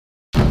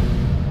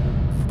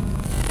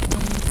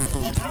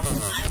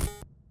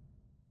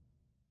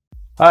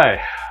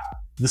Hi,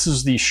 this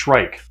is the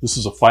Shrike. This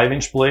is a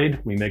 5-inch blade.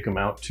 We make them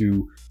out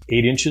to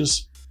 8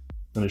 inches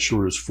and as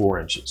short as 4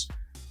 inches.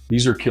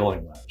 These are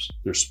killing knives.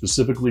 They're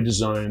specifically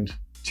designed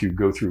to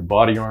go through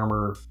body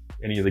armor,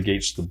 any of the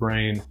gates to the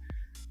brain,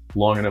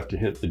 long enough to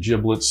hit the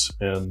giblets,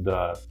 and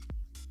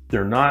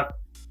they're not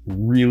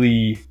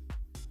really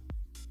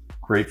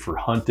great for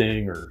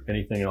hunting or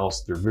anything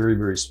else. They're very,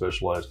 very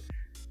specialized.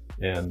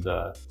 And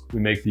we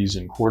make these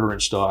in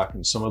 1/4-inch stock,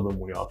 and some of them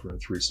we offer in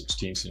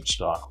 3/16-inch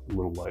stock, a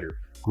little lighter.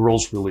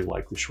 Girls really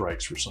like the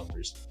Shrikes for some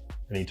reason.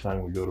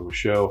 Anytime we go to a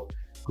show,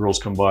 girls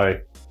come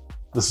by,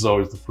 this is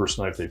always the first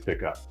knife they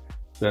pick up.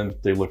 Then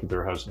they look at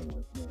their husband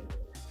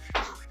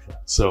like,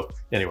 so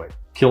anyway,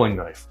 killing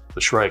knife,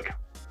 the Shrike.